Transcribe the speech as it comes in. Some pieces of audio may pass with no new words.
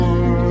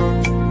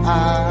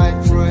I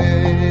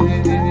pray.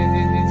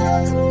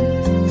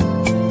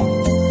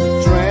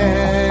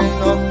 Trend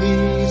of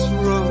this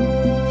road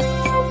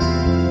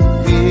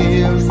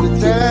fills the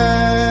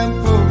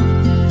temple,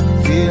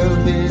 fill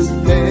this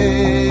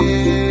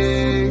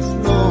place,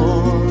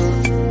 Lord,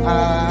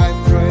 I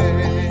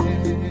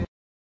pray.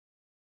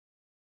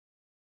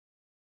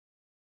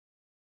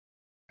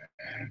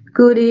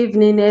 Good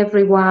evening,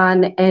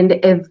 everyone, and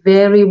a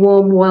very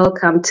warm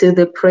welcome to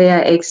the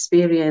prayer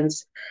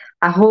experience.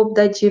 I hope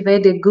that you've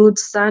had a good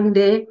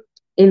Sunday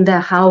in the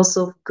house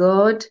of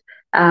God,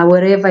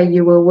 wherever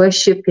you were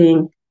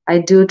worshiping. I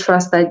do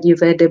trust that you've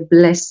had a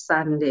blessed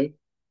Sunday.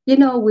 You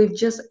know, we've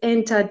just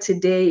entered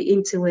today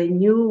into a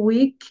new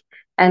week,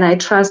 and I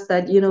trust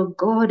that,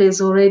 God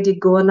has already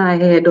gone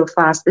ahead of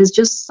us. There's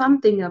just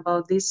something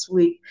about this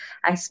week.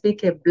 I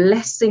speak a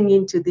blessing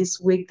into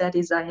this week that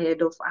is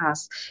ahead of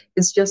us.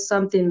 It's just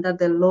something that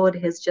the Lord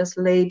has just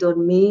laid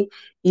on me.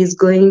 He's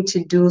going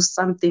to do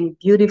something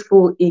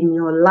beautiful in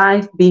your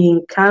life. Be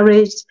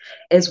encouraged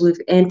as we've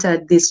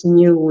entered this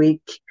new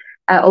week.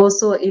 I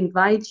also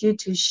invite you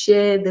to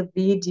share the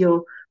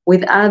video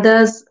with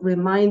others.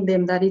 Remind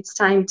them that it's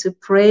time to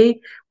pray,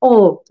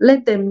 or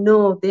let them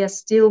know there are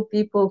still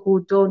people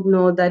who don't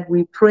know that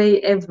we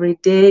pray every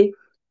day,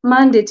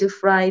 Monday to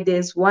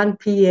Fridays, 1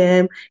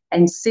 p.m.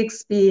 and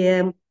 6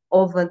 p.m.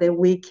 over the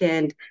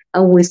weekend.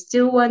 And we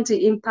still want to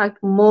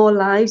impact more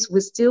lives. We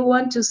still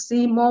want to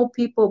see more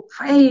people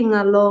praying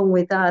along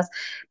with us.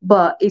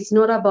 But it's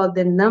not about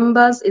the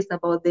numbers, it's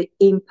about the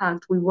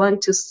impact. We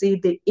want to see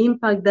the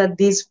impact that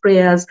these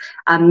prayers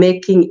are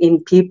making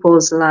in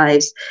people's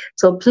lives.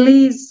 So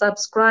please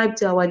subscribe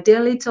to our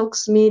Daily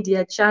Talks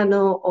Media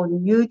channel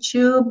on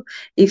YouTube.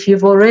 If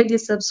you've already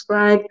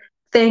subscribed,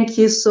 thank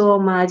you so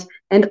much.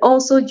 And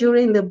also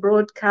during the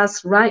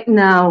broadcast right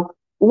now,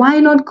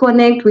 why not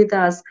connect with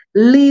us?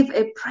 Leave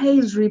a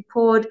praise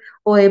report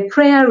or a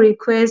prayer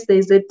request.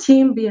 There's a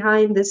team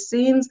behind the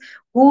scenes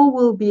who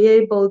will be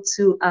able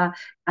to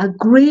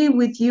agree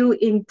with you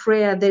in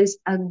prayer. There's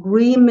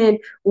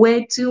agreement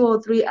where 2 or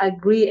 3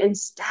 agree and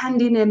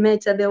stand in a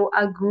matter. They will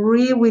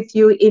agree with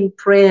you in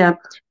prayer.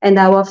 And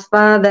our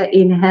Father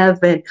in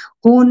heaven,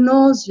 who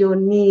knows your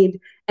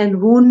need, and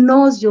who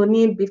knows your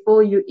need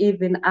before you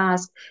even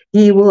ask,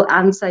 he will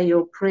answer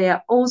your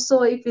prayer.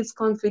 Also, if it's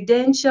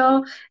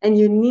confidential and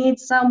you need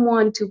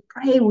someone to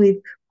pray with,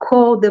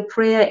 call the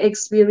prayer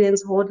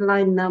experience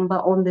hotline number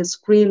on the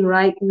screen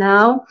right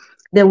now.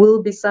 There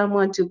will be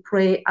someone to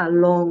pray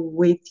along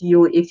with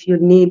you. If you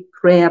need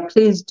prayer,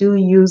 please do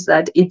use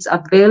that. It's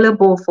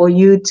available for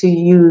you to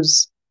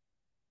use.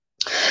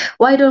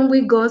 Why don't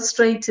we go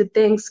straight to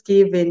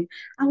Thanksgiving?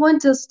 I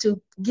want us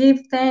to give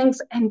thanks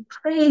and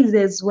praise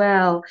as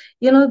well.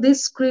 You know,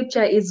 this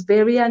scripture is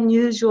very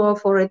unusual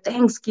for a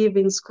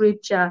Thanksgiving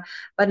scripture,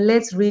 but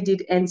let's read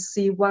it and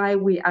see why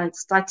we are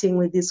starting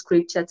with this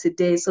scripture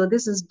today. So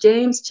this is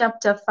James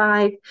chapter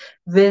 5,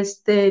 verse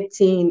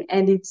 13,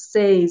 and it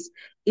says,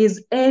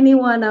 "Is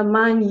anyone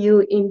among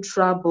you in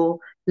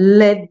trouble?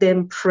 Let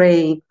them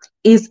pray.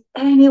 Is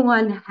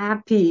anyone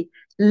happy?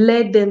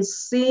 Let them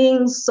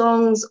sing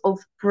songs of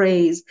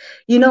praise."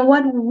 You know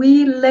what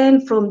we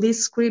learn from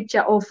this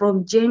scripture, or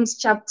from James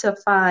chapter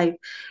 5,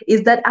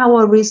 is that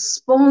our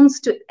response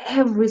to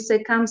every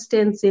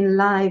circumstance in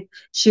life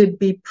should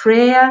be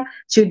prayer,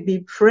 should be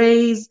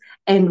praise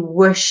and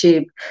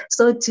worship.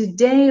 So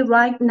today,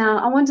 right now,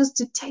 I want us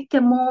to take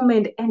a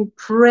moment and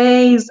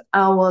praise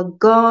our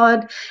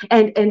God.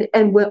 And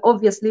we're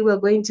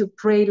going to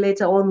pray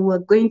later on. We're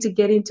going to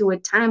get into a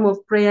time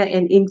of prayer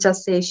and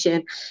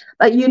intercession.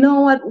 But you know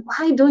what?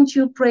 Why don't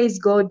you praise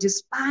God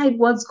despite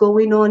what's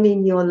going on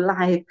in your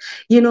life?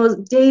 You know,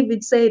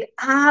 David said,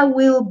 "I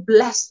will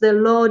bless the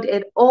Lord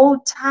at all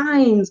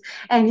times,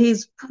 and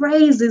his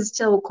praises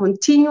shall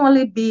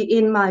continually be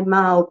in my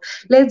mouth."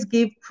 Let's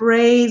give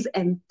praise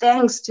and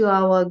thanks to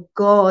our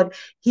God.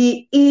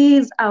 He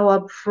is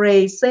our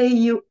praise. Say,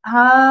 "You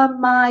are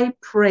my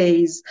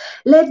praise.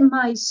 Let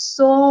my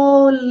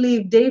soul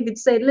live." David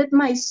said, "Let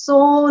my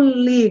soul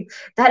live,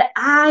 that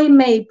I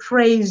may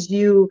praise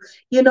you."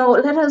 You know,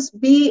 let us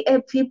be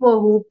a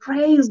people who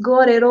praise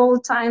God at all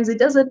times. It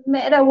doesn't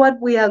matter what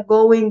we are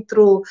going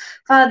through.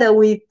 Father,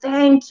 we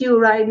thank you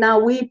right now.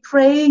 We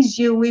praise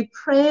you. We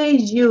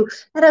praise you.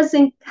 Let us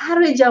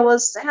encourage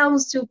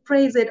ourselves to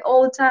praise at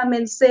all time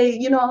and say,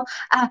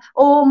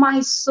 "Oh, my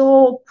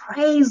soul,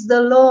 praise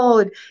the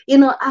Lord."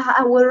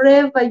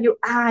 Wherever you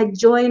are,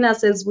 join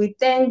us as we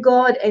thank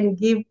God and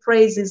give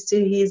praises to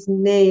his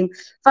name.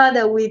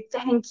 Father, we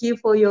thank you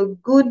for your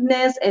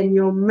goodness and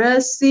your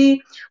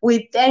mercy.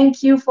 We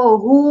thank you for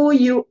who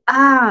you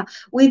are.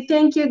 We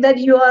thank you that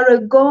you are a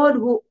God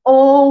who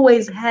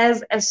always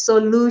has a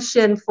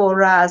solution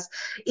for us.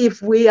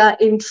 If we are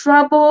in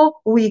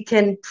trouble, we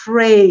can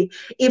pray.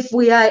 If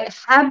we are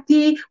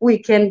happy, we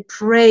can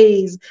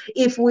praise.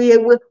 If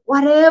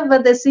whatever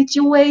the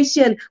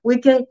situation, we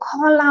can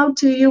call out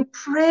to you.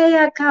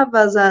 Prayer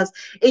covers us.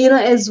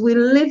 As we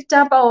lift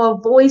up our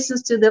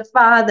voices to the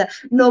Father,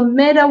 no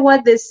matter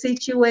what the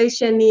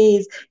situation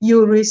is,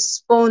 you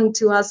respond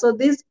to us. So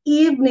this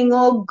evening,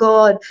 oh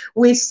God,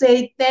 we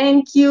say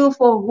thank you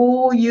for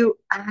who you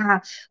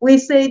are. We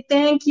say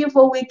thank you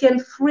for we can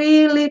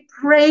freely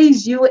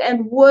praise you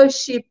and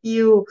worship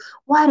you.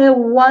 What a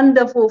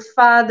wonderful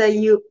Father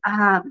you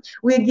are.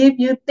 We give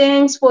you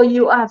thanks for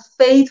you are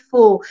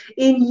faithful.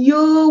 In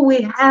you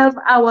we have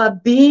our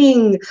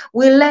being.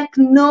 We lack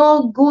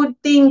no good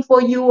thing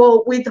for you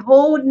or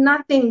withhold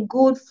nothing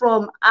good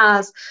from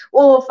us.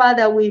 Oh,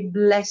 Father, we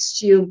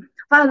bless you.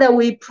 Father,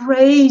 we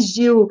praise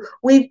you.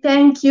 We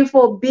thank you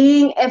for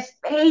being a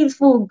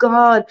faithful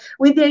God.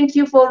 We thank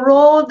you for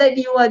all that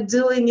you are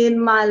doing in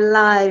my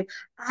life.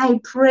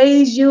 I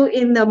praise you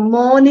in the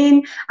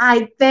morning.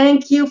 I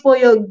thank you for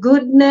your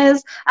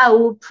goodness. I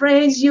will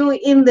praise you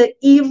in the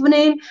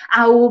evening.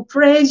 I will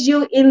praise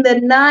you in the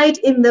night,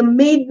 in the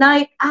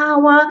midnight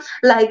hour,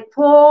 like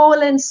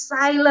Paul and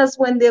Silas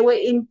when they were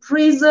in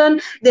prison.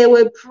 They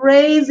were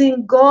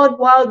praising God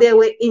while they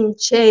were in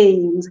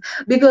chains,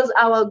 because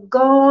our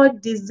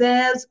God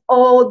deserves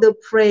all the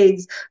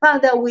praise.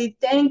 Father, we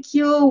thank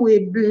you.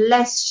 We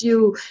bless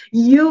you.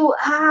 You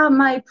are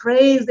my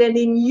praise, and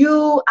in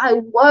you I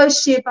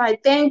worship. I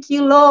thank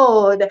you,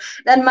 Lord,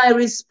 that my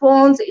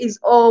response is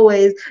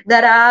always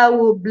that I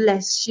will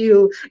bless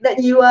you,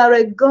 that you are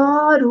a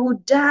God who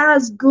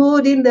does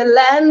good in the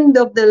land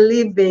of the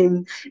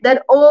living,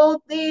 that all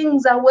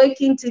things are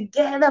working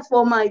together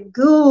for my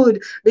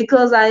good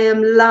because I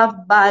am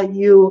loved by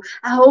you.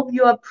 I hope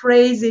you are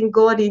praising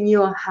God in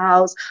your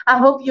house. I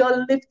hope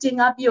you're lifting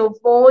up your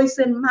voice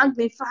and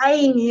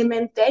magnifying him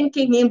and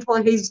thanking him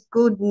for his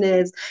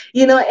goodness.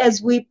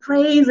 As we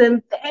praise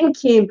and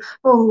thank him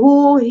for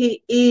who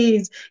he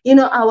is,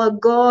 our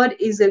God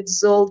is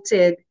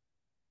exalted.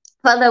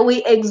 Father,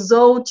 we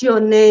exalt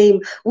your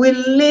name. We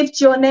lift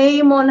your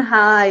name on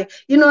high.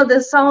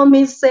 The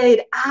psalmist said,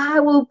 I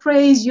will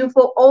praise you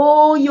for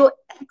all your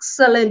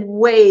excellent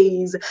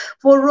ways.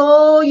 For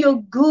all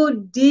your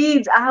good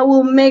deeds, I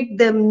will make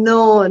them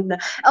known.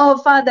 Oh,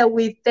 Father,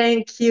 we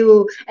thank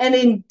you. And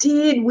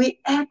indeed, we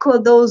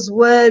echo those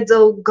words,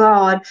 oh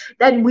God,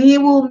 that we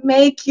will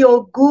make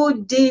your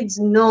good deeds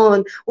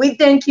known. We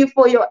thank you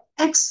for your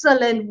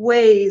excellent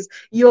ways,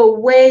 your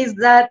ways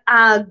that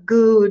are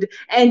good,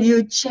 and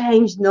you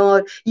change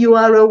not. You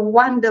are a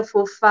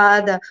wonderful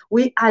Father.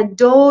 We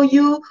adore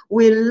you.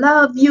 We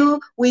love you.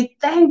 We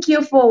thank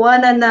you for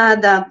one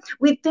another.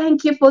 We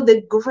thank you for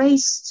the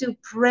grace to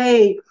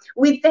pray.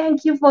 We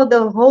thank you for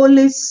the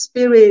Holy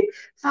Spirit.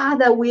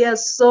 Father, we are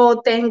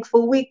so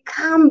thankful. We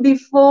come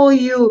before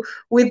you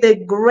with a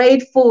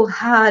grateful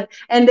heart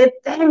and a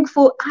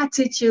thankful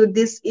attitude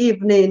this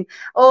evening.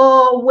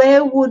 Oh,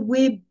 where would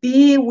we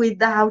be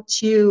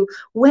without you?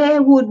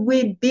 Where would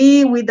we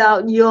be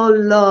without your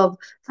love?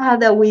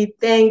 Father, we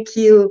thank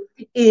you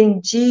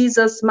in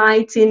Jesus'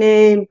 mighty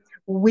name.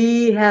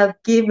 We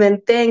have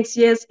given thanks.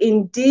 Yes,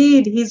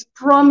 indeed, his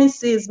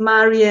promises,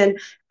 Marian,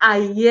 are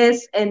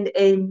yes and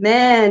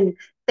amen.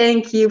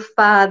 Thank you,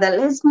 Father.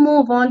 Let's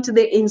move on to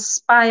the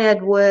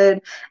inspired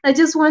word. I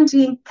just want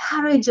to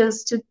encourage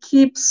us to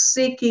keep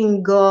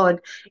seeking God.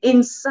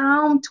 In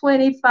Psalm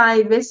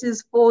 25,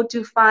 verses 4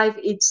 to 5,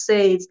 it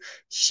says,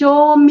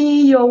 show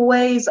me your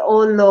ways, O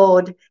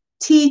Lord.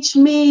 Teach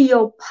me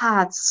your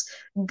paths.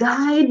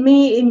 Guide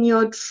me in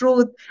your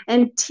truth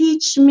and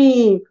teach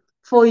me,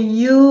 for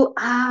you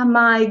are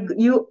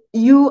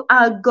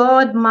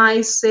God,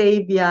 my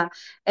Savior,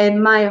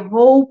 and my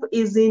hope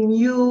is in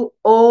you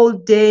all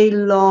day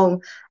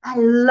long. I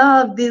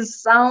love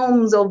these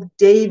Psalms of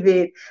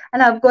David.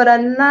 And I've got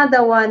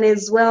another one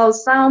as well.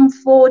 Psalm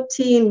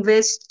 14,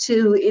 verse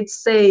 2, it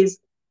says,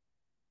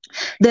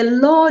 the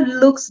Lord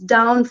looks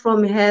down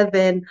from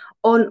heaven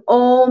on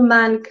all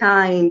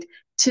mankind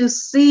to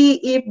see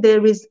if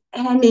there is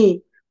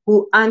any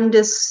who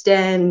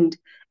understand,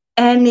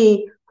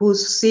 any who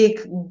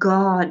seek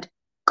God.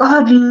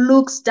 God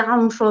looks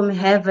down from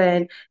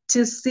heaven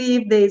to see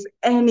if there's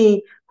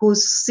any who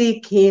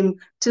seek him,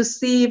 to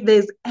see if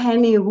there's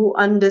any who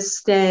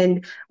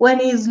understand. When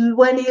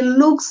he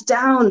looks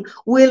down,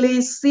 will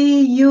he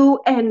see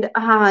you and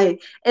I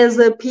as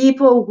a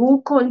people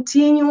who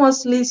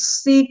continuously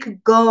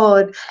seek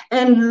God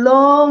and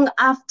long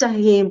after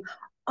him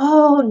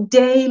all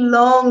day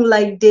long,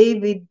 like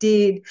David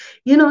did?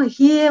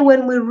 Here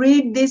when we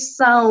read these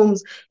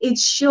Psalms, it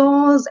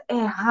shows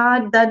a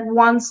heart that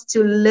wants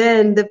to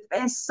learn. The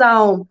first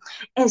Psalm,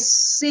 a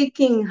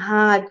seeking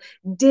heart.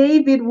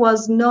 David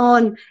was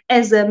known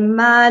as a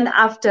man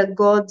after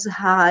God's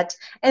heart,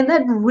 and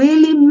that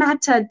really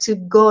mattered to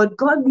God.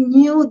 God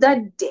knew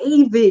that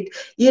David,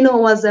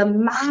 was a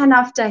man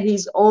after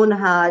his own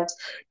heart.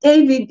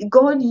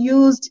 God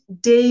used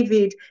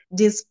David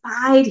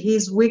despite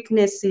his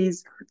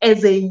weaknesses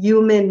as a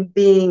human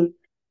being.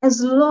 As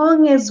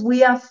long as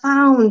we are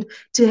found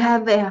to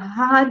have a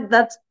heart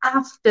that's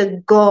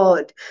after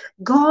God,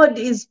 God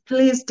is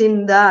pleased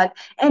in that.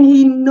 And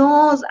He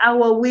knows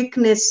our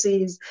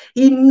weaknesses.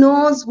 He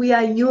knows we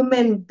are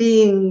human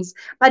beings.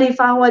 But if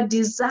our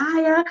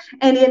desire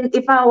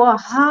if our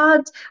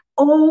heart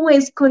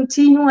always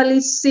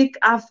continually seek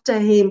after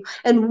Him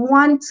and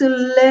want to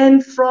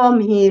learn from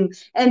Him,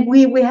 and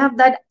we have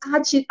that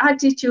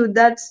attitude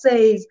that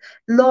says,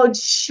 Lord,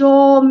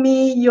 show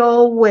me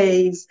your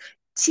ways.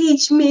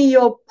 Teach me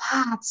your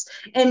paths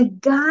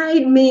and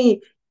guide me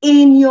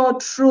in your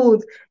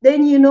truth.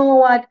 Then you know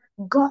what?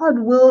 God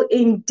will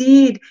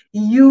indeed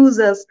use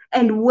us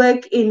and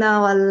work in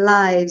our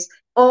lives.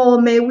 Oh,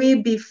 may we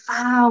be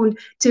found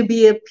to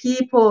be a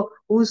people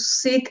who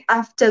seek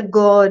after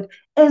God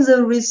as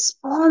a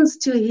response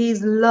to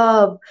His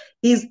love,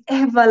 His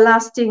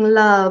everlasting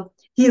love,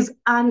 His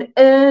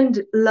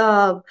unearned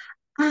love,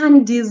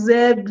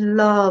 undeserved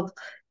love.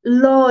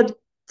 Lord,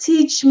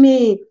 teach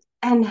me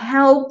and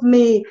help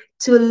me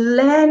to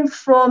learn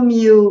from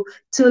you,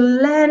 to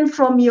learn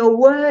from your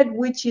word,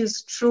 which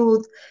is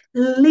truth.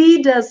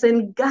 Lead us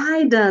and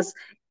guide us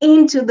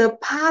into the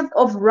path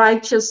of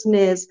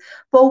righteousness.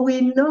 For we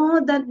know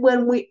that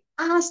when we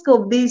ask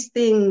of these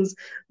things,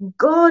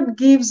 God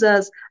gives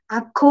us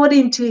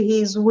according to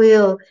His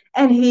will,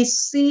 and He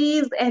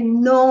sees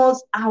and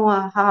knows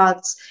our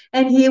hearts,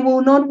 and He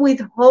will not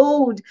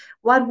withhold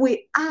what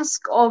we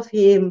ask of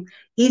Him.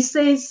 He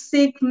says,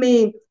 seek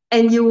me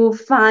and you will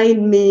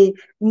find me.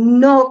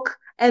 Knock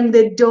and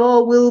the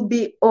door will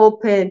be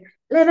open.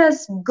 Let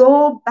us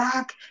go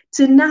back.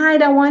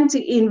 Tonight, I want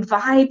to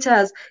invite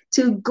us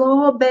to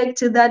go back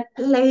to that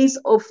place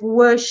of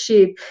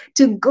worship,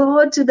 to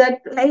go to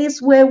that place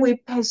where we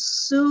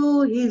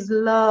pursue His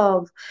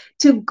love,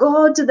 to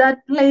go to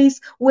that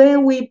place where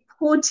we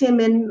put Him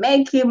and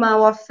make Him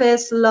our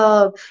first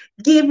love.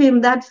 Give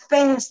Him that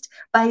first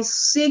by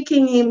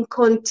seeking Him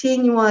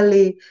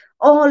continually.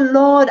 Oh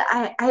Lord,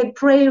 I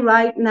pray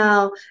right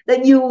now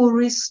that you will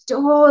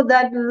restore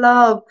that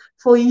love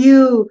for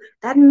you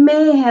that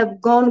may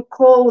have gone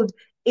cold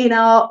in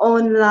our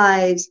own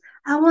lives.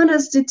 I want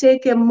us to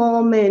take a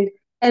moment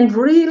and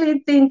really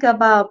think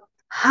about,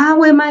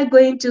 how am I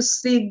going to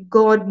seek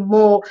God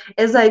more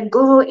as I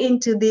go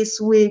into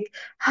this week?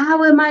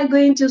 How am I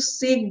going to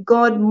seek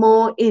God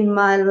more in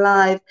my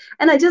life?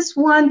 And I just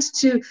want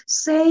to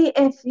say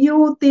a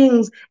few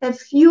things, a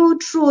few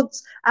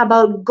truths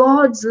about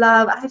God's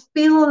love. I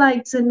feel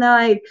like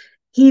tonight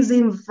He's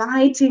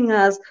inviting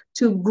us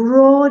to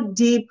grow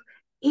deep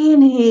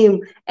in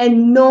Him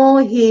and know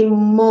Him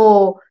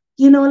more.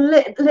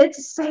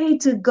 Let's say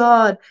to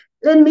God,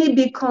 let me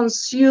be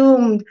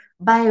consumed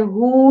by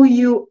who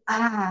you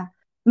are.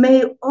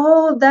 May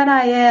all that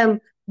I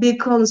am be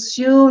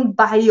consumed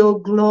by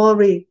your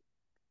glory,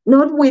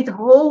 not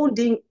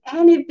withholding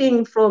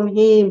anything from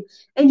Him.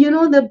 And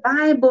the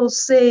Bible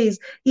says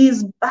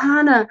His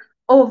banner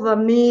over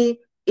me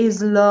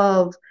is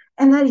love,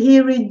 and that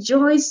He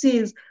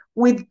rejoices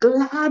with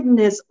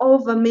gladness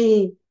over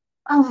me,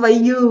 over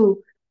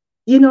you.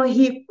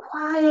 He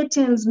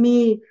quietens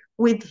me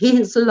with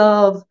His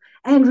love,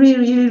 and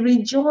He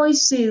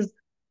rejoices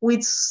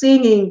with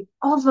singing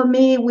over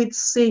me with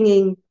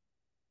singing.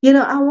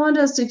 I want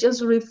us to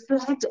just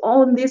reflect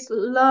on this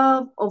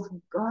love of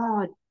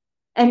God.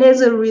 And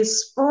as a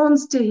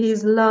response to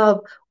His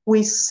love,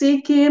 we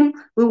seek Him.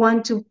 We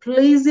want to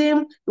please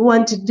Him. We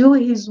want to do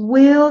His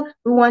will.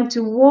 We want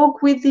to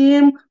walk with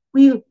Him.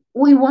 We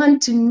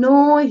want to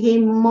know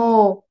Him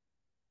more.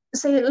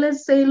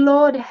 Let's say,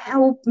 Lord,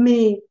 help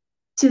me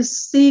to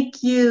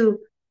seek you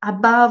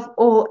above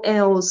all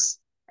else.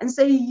 And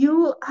say,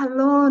 you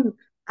alone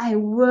I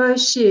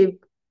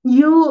worship.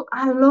 You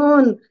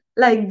alone,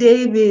 like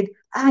David,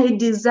 I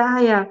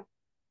desire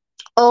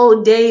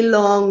all day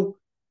long.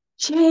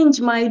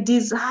 Change my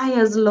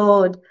desires,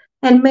 Lord,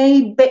 and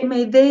may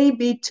they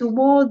be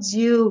towards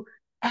you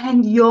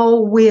and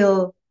your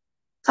will.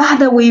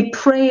 Father, we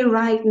pray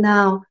right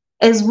now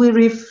as we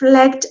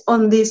reflect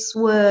on this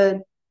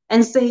word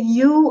and say,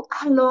 you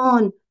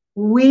alone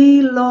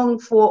we long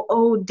for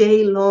all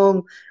day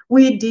long.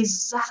 We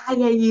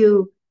desire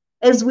you.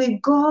 As we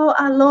go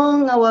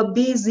along our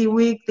busy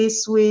week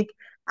this week,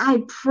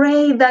 I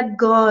pray that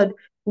God,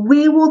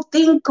 we will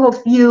think of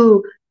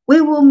you.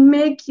 We will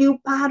make you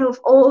part of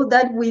all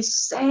that we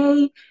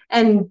say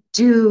and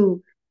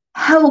do.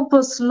 Help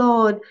us,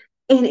 Lord,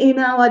 in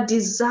our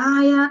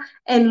desire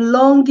and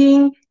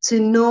longing to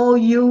know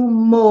you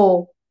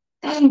more.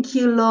 Thank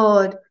you,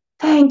 Lord.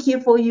 Thank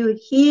you for you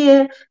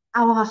hear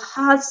our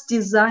heart's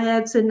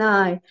desire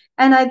tonight.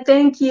 And I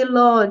thank you,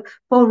 Lord,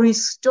 for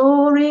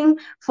restoring,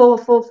 for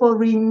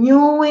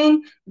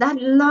renewing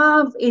that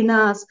love in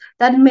us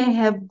that may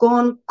have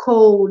gone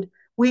cold.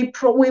 We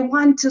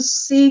want to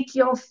seek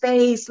your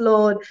face,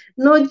 Lord,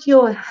 not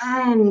your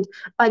hand,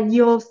 but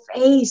your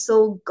face,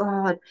 oh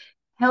God.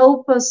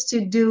 Help us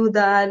to do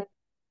that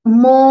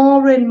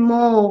more and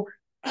more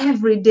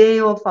every day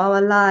of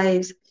our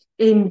lives.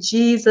 In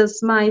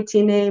Jesus'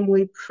 mighty name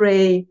we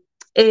pray.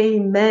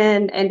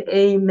 Amen and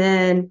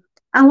amen.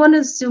 I want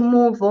us to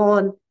move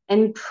on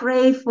and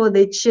pray for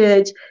the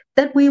church,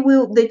 that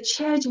the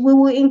church, we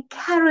will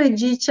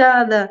encourage each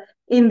other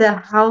in the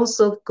house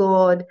of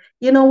God.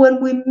 You know,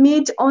 when we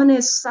meet on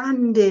a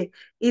Sunday,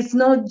 it's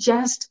not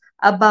just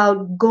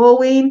about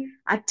going,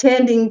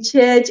 attending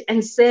church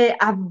and say,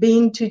 I've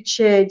been to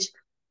church,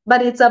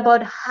 but it's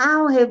about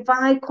how have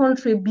I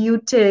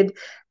contributed?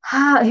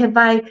 How have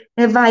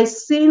I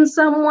seen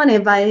someone?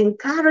 Have I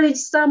encouraged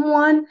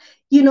someone?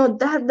 You know,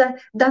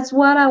 that's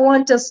what I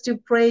want us to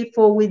pray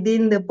for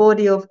within the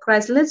body of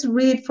Christ. Let's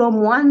read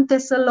from 1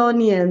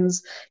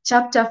 Thessalonians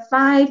chapter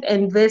 5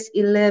 and verse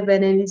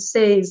 11, and it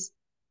says,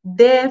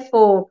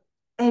 therefore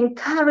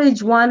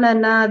encourage one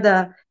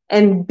another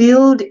and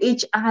build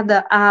each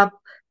other up,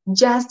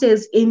 just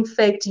as in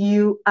fact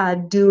you are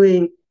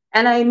doing.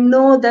 And I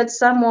know that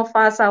some of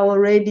us are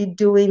already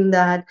doing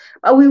that,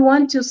 but we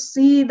want to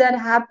see that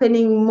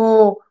happening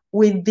more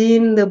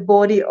within the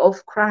body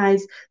of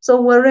Christ. So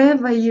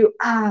wherever you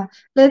are,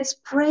 let's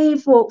pray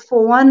for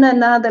one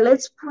another.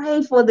 Let's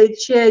pray for the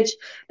church,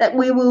 that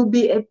we will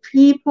be a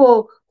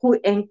people who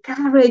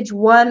encourage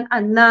one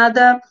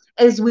another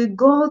as we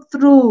go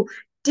through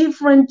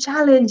different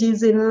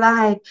challenges in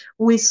life.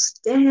 We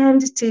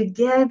stand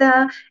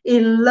together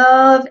in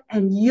love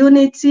and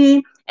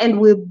unity, and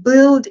we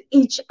build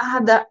each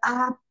other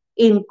up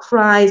in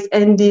Christ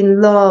and in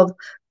love.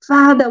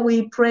 Father,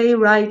 we pray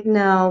right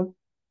now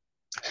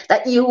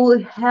that you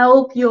will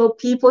help your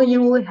people,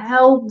 you will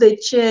help the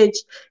church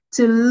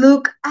to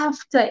look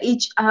after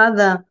each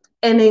other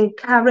and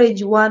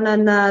encourage one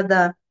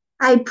another.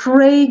 I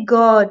pray,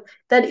 God,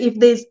 that if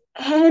there's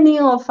any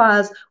of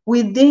us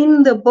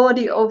within the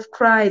body of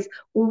Christ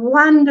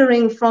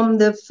wandering from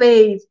the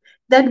faith,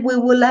 that we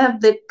will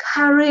have the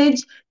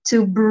courage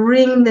to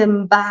bring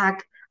them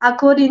back.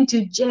 According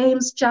to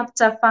James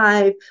chapter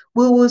 5,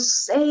 we will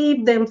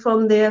save them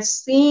from their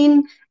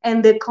sin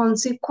and the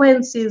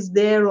consequences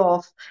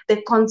thereof, the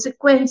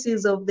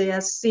consequences of their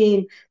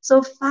sin.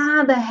 So,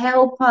 Father,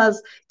 help us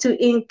to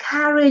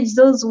encourage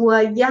those who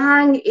are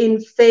young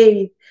in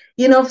faith.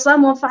 You know,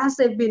 some of us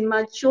have been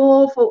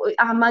mature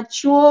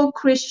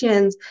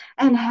Christians,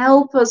 and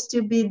help us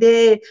to be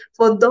there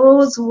for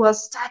those who are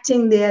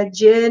starting their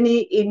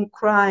journey in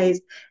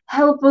Christ.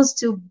 Help us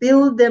to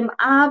build them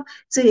up,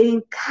 to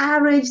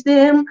encourage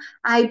them.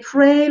 I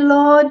pray,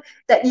 Lord,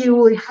 that you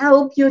will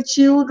help your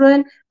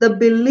children, the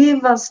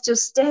believers, to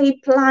stay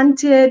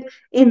planted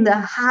in the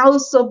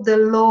house of the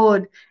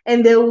Lord,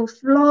 and they will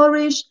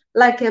flourish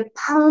like a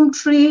palm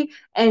tree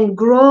and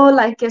grow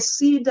like a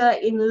cedar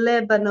in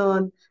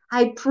Lebanon.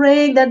 I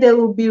pray that they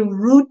will be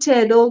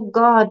rooted, oh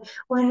God,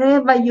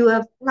 wherever you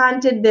have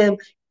planted them,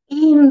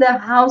 in the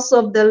house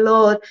of the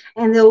Lord,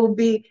 and there will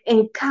be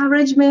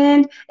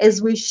encouragement as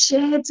we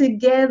share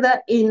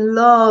together in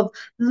love.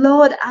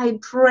 Lord, I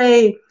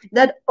pray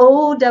that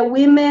older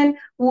women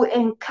who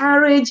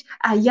encourage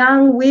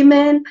young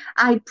women,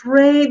 I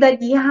pray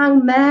that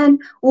young men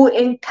who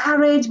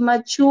encourage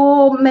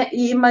mature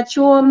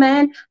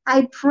men,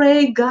 I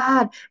pray,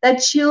 God,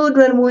 that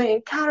children will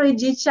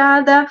encourage each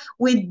other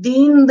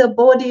within the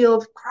body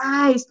of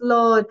Christ,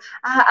 Lord.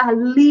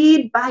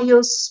 Lead by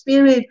your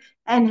Spirit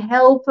and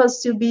help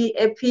us to be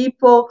a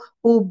people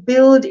who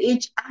build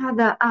each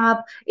other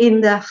up in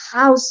the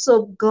house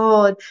of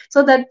God,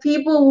 so that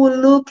people will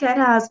look at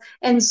us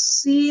and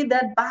see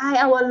that by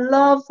our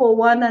love for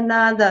one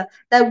another,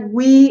 that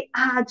we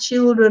are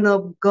children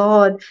of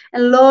God.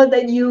 And Lord,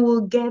 that you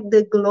will get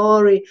the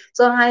glory.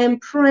 So I am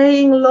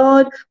praying,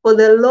 Lord, for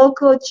the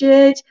local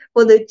church,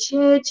 for the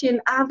church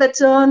in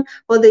Atherton,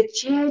 for the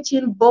church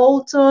in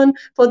Bolton,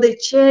 for the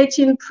church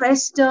in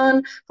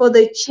Preston, for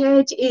the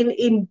church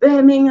in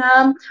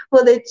Birmingham,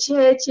 for the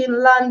church in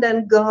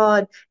London,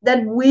 God,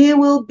 that we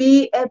will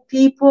be a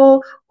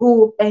people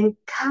who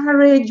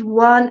encourage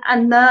one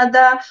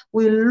another.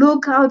 We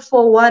look out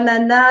for one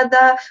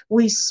another.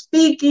 We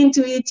speak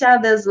into each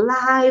other's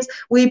lives.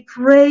 We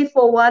pray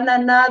for one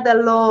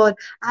another, Lord.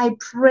 I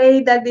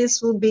pray that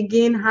this will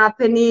begin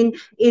happening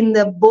in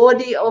the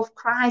body of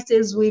Christ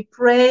as we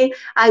pray.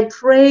 I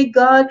pray,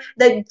 God,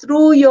 that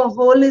through your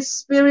Holy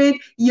Spirit,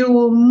 you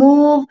will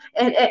move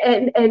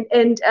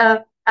and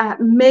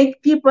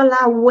make people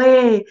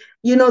aware,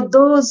 you know,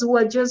 those who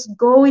are just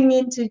going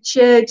into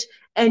church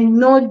and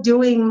not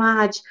doing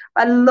much,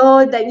 but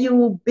Lord, that you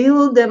will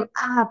build them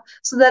up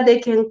so that they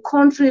can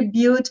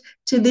contribute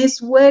to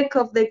this work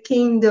of the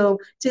kingdom,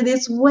 to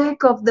this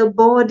work of the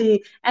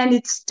body. And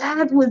it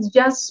starts with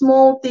just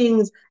small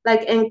things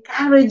like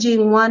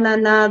encouraging one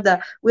another.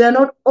 We are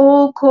not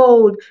all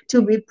called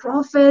to be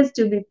prophets,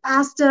 to be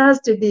pastors,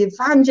 to be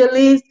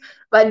evangelists,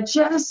 but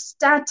just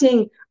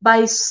starting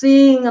by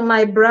seeing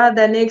my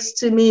brother next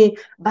to me,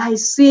 by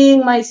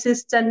seeing my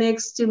sister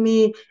next to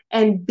me,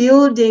 and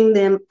building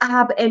them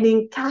up and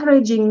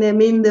encouraging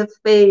them in the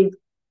faith.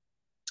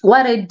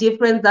 What a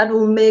difference that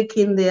will make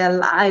in their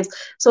lives.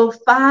 So,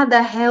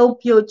 Father,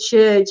 help your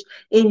church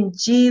in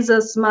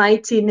Jesus'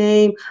 mighty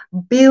name.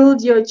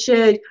 Build your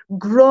church,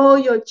 grow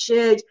your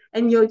church,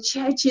 and your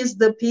church is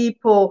the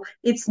people.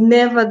 It's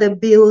never the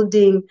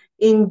building.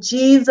 In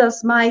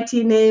Jesus'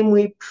 mighty name,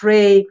 we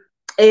pray.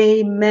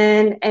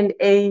 Amen and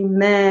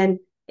amen.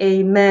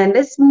 Amen.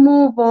 Let's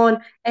move on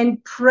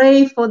and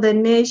pray for the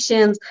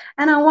nations.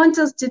 And I want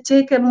us to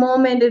take a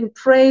moment and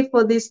pray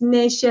for this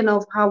nation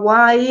of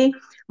Hawaii.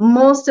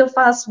 Most of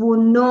us will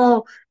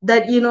know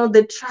that,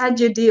 the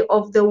tragedy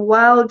of the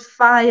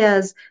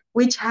wildfires,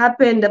 which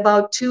happened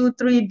about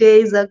 2-3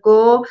 days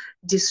ago,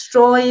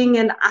 destroying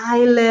an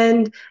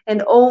island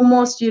and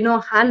almost,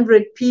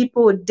 100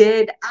 people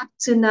dead up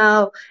to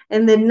now,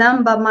 and the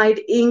number might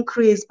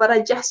increase. But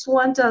I just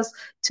want us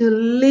to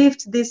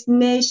lift this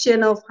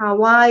nation of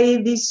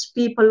Hawaii, these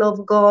people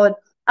of God.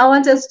 I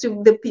want us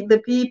to,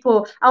 the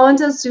people, I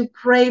want us to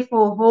pray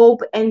for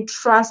hope and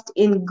trust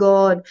in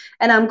God.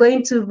 And I'm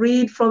going to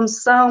read from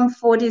Psalm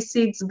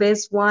 46,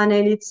 verse 1,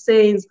 and it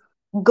says,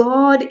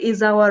 God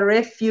is our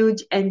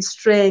refuge and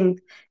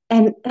strength,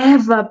 an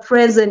ever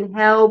present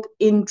help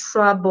in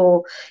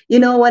trouble.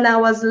 When I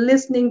was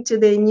listening to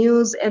the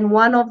news, and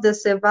one of the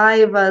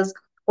survivors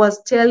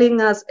was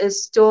telling us a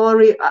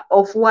story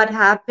of what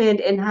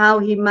happened and how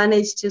he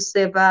managed to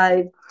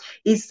survive.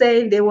 He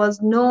said there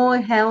was no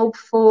help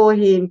for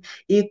him.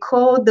 He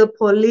called the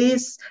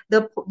police.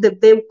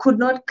 They could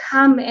not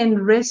come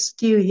and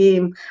rescue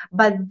him.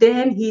 But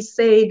then he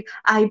said,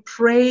 I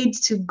prayed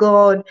to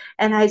God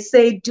and I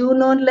said, do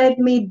not let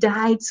me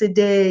die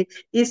today.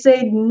 He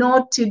said,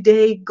 not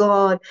today,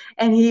 God.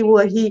 And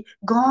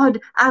God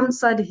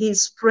answered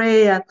his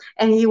prayer,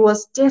 and he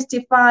was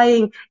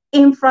testifying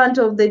in front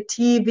of the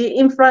TV,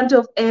 in front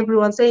of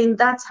everyone, saying,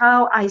 that's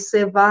how I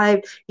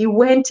survived. He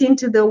went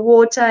into the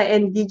water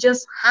and he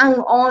just hung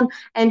on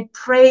and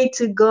prayed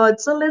to God.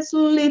 So let's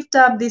lift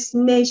up this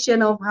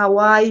nation of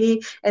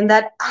Hawaii and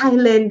that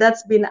island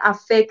that's been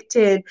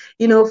affected,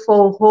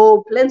 for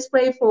hope. Let's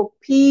pray for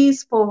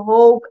peace, for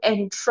hope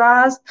and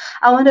trust.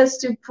 I want us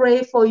to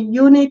pray for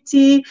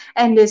unity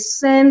and a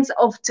sense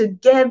of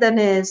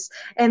togetherness,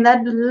 and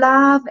that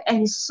love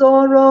and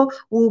sorrow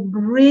will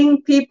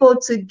bring people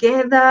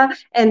together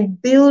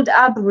and build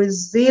up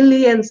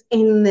resilience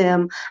in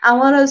them. I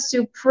want us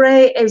to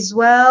pray as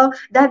well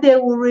that they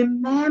will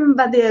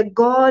remember their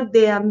God,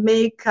 their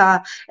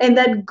maker, and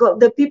that God,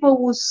 the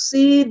people will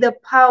see the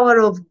power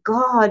of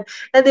God,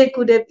 that there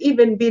could have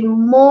even been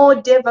more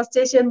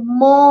devastation,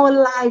 more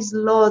lives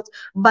lost.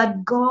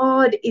 But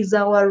God is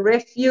our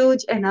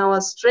refuge and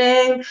our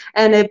strength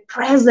and a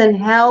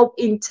present help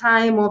in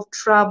time of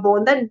trouble.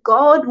 And that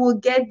God will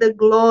get the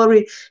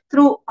glory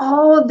through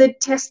all the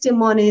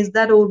testimonies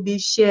that will be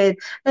shared.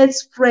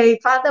 Let's pray.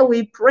 Father,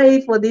 we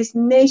pray for this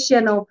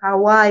nation of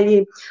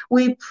Hawaii.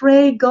 We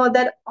pray, God,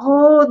 that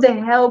all the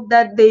help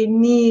that they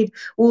need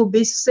will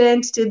be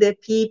sent to the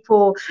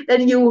people,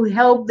 that you will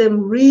help them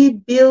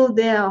rebuild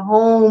their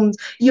homes.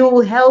 You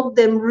will help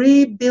them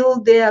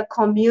rebuild their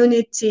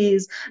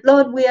communities.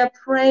 Lord, we are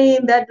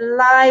praying that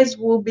lives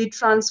will be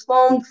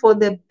transformed for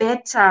the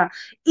better,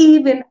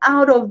 even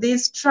out of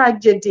this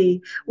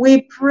tragedy.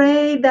 We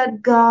pray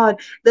that, God,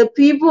 the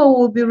people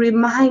will be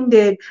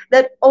reminded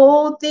that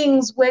all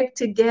things work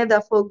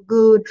together for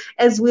good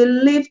as we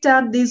lift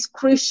up these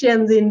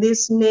Christians in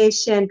this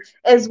nation,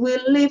 as we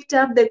lift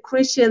up the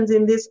Christians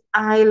in this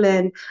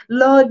island.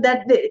 Lord,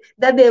 that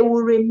they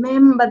will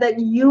remember that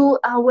you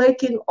are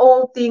working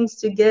all things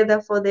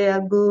together for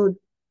their good,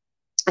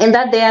 and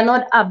that they are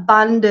not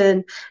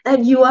abandoned,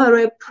 that you are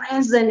a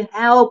present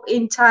help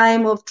in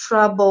time of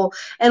trouble.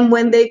 And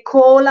when they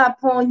call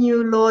upon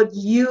you, Lord,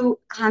 you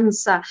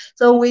answer.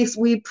 So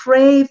we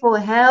pray for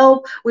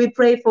help, we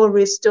pray for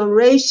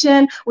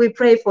restoration, we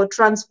pray for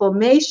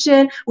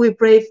transformation, we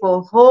pray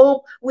for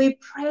hope, we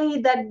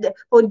pray that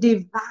for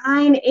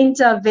divine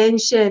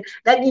intervention,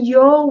 that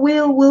your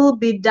will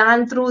be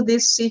done through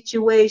this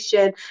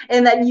situation,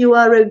 and that you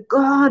are a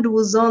God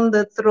who's on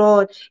the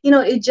throne.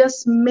 It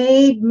just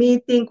made me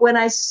think when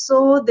I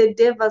saw the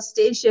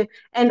devastation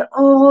and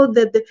all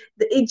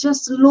it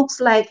just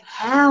looks like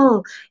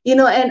hell,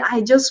 and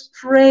I just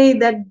pray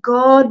that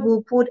God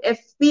will put a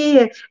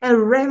fear, a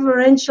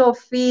reverential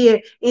fear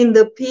in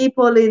the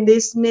people in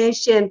this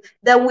nation,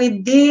 that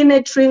within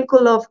a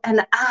twinkle of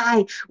an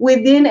eye,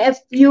 within a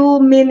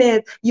few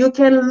minutes, you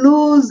can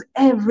lose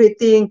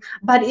everything.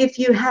 But if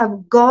you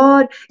have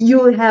God,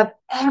 you have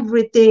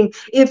everything.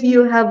 If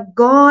you have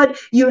God,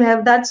 you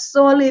have that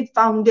solid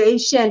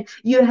foundation,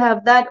 you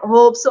have that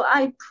hope. So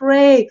I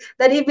pray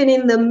that even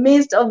in the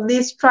midst of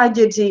this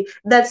tragedy,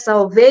 that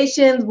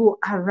salvation will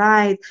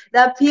arise,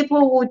 that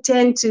people will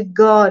turn to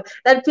God,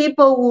 that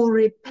people will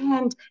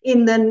repent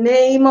in the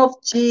name of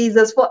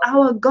Jesus. For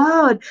our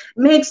God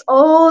makes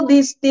all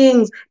these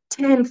things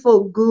turn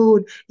for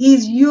good.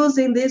 He's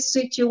using this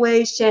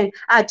situation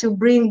to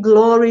bring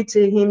glory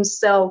to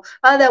himself.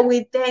 Father,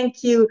 we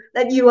thank you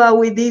that you are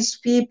with these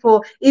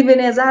people, even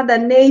as other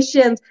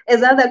nations,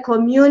 as other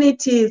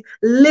communities,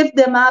 lift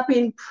them up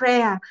in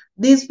prayer.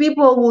 these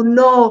people will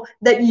know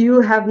that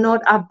you have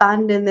not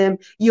abandoned them.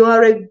 You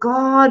are a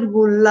God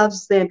who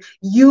loves them.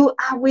 You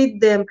are with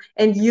them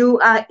and you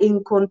are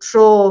in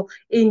control.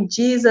 In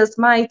Jesus'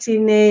 mighty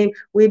name,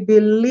 we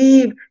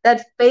believe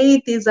that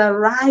faith is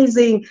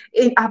arising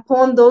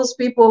upon those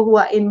people who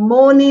are in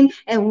mourning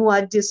and who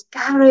are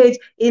discouraged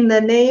in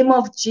the name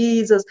of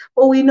Jesus.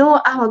 For we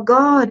know our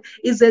God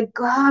is a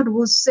God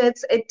who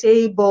sets a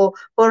table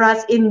for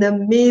us in the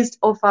midst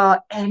of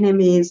our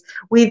enemies.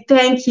 We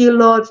thank you,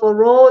 Lord,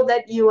 for all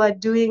that you are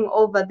doing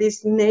over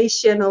this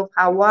nation of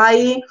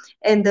Hawaii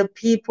and the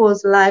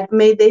people's life.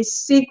 May they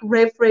seek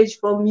refuge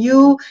from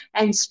you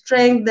and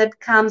strength that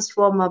comes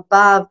from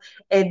above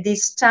at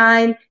this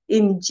time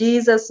in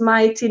Jesus'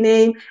 mighty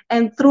name,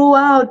 and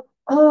throughout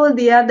all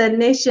the other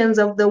nations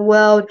of the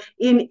world,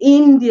 in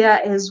India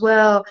as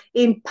well,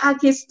 in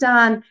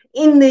Pakistan,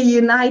 in the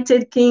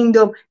United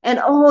Kingdom, and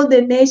all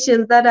the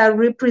nations that are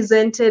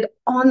represented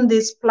on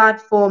this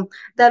platform.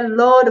 That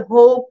Lord,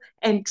 hope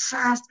and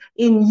trust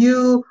in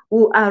you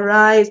will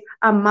arise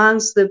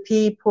amongst the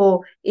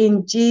people.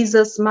 In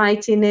Jesus'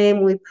 mighty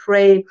name we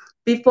pray.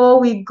 Before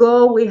we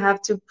go, we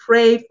have to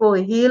pray for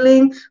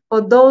healing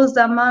for those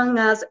among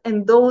us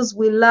and those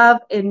we love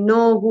and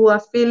know who are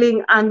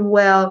feeling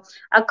unwell.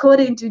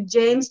 According to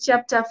James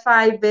chapter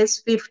 5,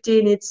 verse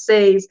 15, it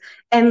says,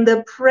 "And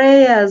the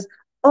prayers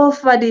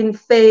offered in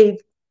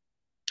faith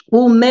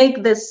will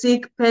make the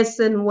sick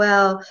person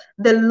well.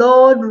 The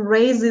Lord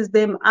raises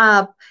them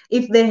up.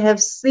 If they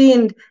have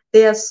sinned,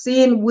 their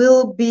sin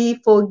will be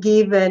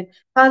forgiven."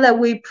 Father,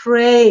 we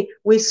pray,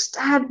 we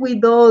start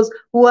with those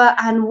who are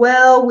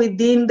unwell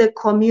within the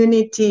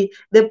community,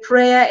 the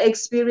prayer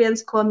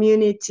experience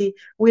community.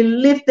 We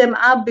lift them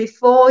up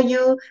before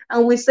you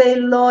and we say,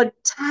 Lord,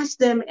 touch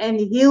them and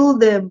heal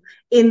them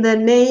in the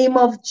name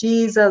of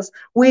Jesus.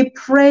 We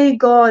pray,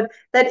 God,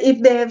 that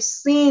if they have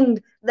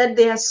sinned, that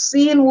their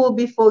sin will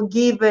be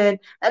forgiven.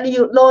 And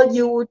you, Lord,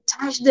 you will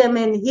touch them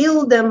and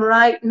heal them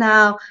right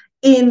now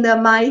in the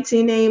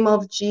mighty name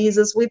of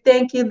Jesus. We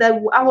thank you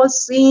that our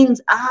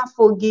sins are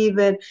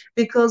forgiven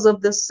because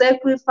of the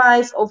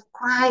sacrifice of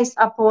Christ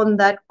upon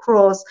that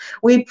cross.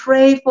 We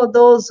pray for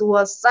those who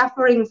are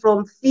suffering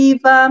from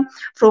fever,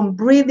 from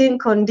breathing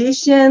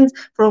conditions,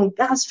 from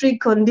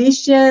gastric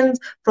conditions,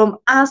 from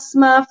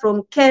asthma,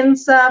 from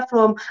cancer,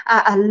 from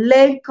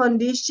leg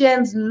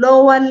conditions,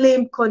 lower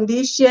limb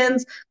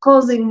conditions,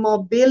 causing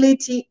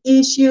mobility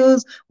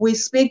issues. We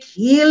speak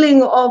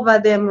healing over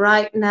them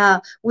right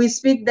now. We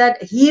speak that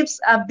hips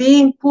are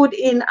being put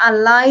in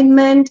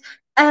alignment,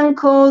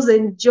 ankles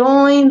and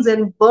joints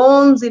and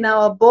bones in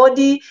our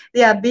body,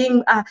 they are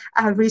being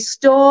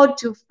restored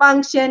to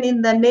function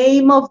in the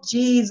name of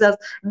Jesus,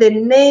 the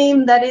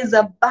name that is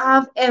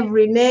above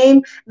every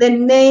name, the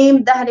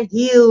name that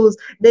heals.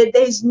 There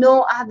is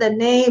no other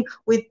name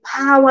with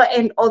power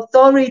and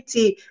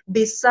authority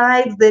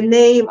besides the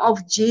name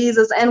of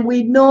Jesus. And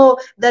we know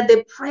that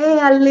the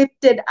prayer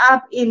lifted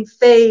up in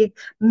faith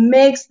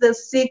makes the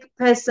sick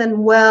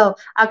person well.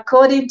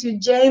 According to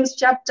James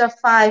chapter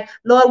 5,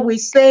 Lord, we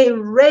say,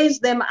 raise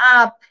them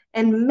up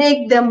and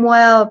make them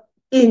well.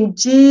 In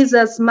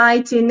Jesus'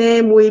 mighty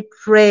name we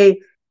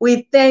pray.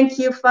 We thank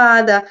you,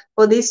 Father,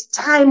 for this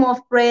time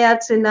of prayer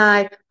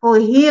tonight, for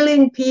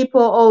healing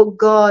people, oh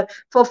God,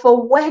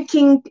 for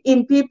working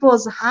in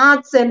people's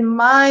hearts and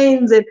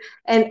minds.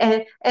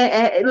 And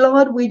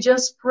Lord, we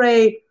just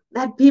pray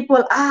that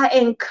people are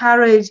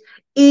encouraged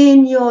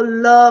in your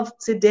love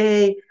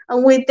today.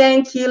 And we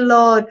thank you,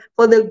 Lord,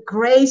 for the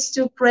grace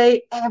to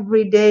pray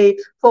every day.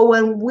 For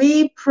when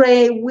we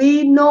pray,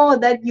 we know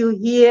that you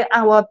hear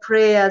our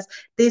prayers.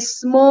 This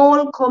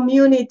small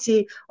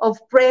community of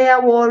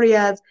prayer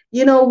warriors,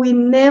 you know, we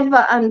never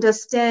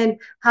understand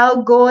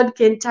how God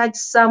can touch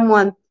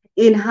someone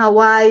in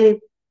Hawaii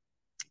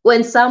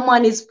when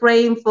someone is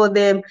praying for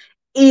them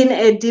in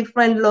a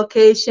different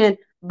location.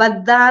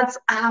 But that's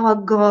our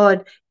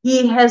God.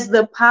 He has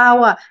the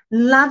power.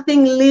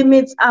 Nothing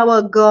limits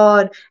our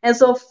God. And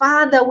so,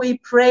 Father, we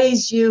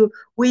praise you.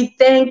 We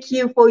thank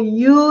you for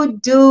you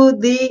do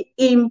the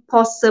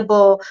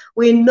impossible.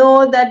 We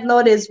know that,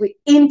 Lord, as we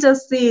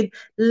intercede,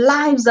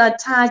 lives are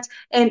touched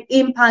and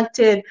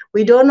impacted.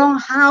 We don't know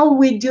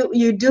how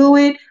you do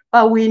it,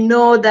 but we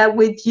know that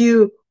with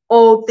you,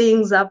 all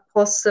things are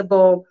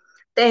possible.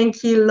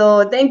 Thank you,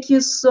 Lord. Thank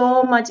you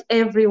so much,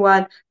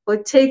 everyone, for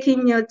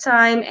taking your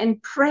time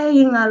and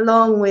praying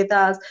along with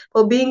us,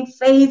 for being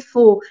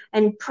faithful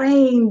and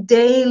praying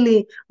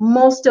daily.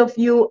 Most of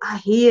you are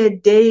here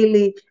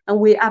daily, and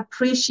we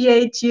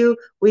appreciate you.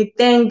 We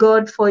thank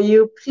God for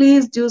you.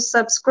 Please do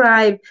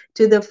subscribe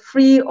to the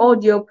free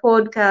audio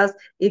podcast.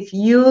 If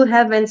you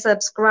haven't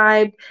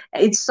subscribed,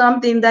 it's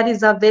something that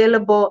is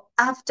available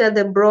after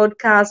the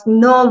broadcast.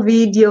 No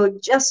video,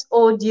 just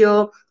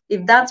audio.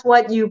 If that's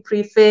what you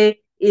prefer,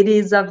 it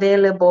is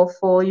available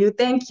for you.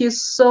 Thank you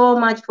so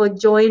much for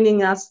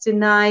joining us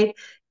tonight.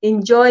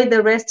 Enjoy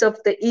the rest of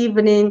the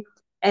evening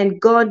and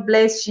God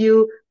bless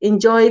you.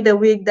 Enjoy the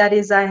week that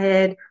is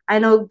ahead. I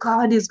know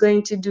God is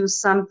going to do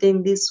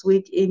something this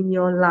week in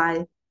your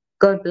life.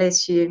 God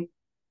bless you.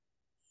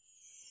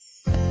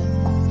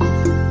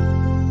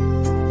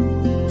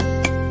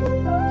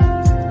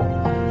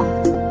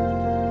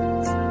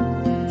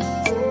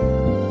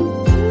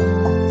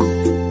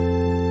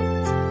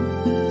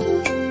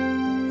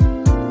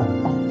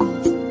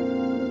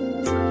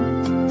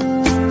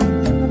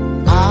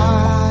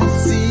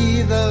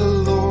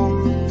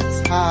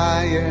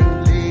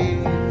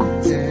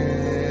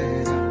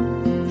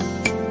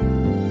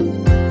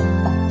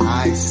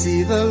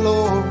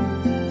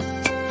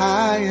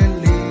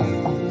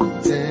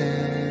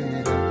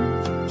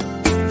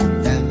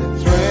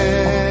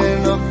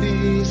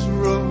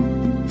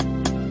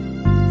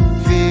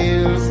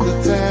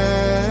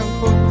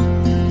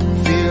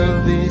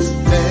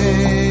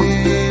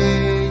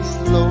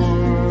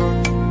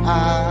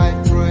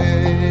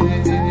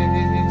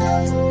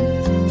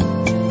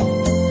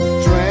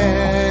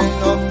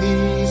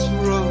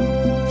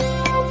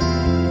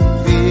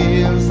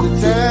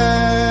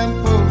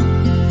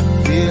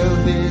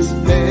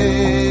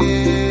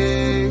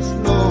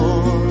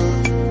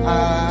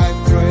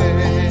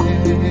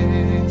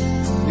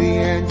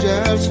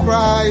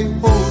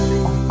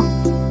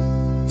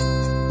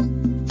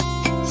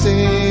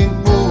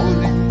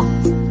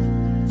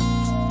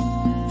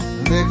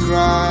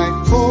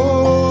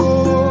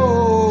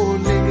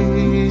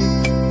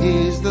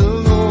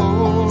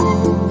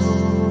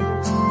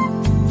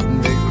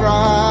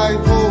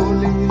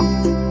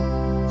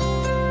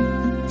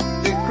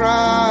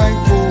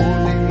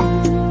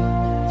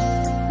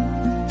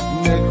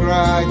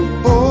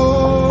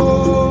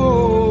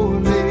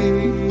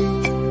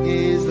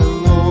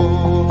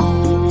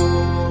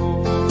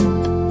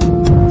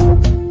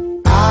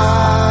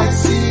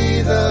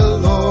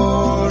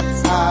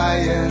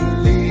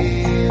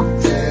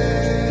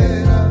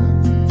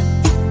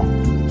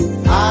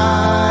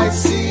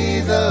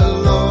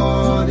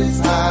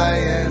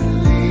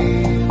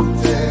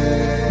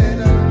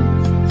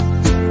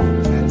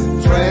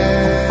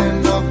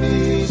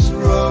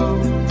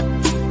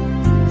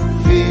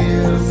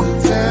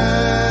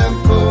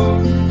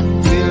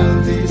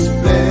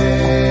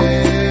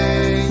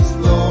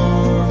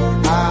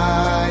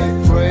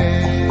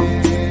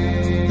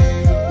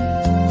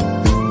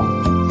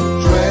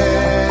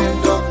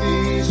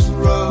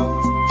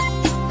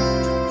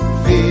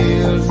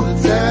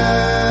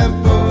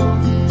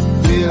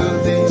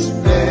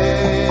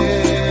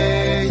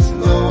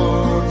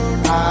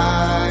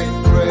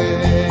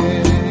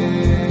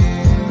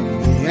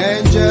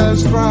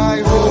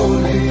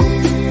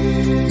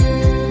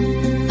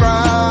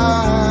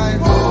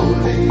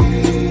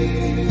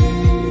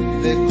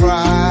 the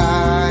cry.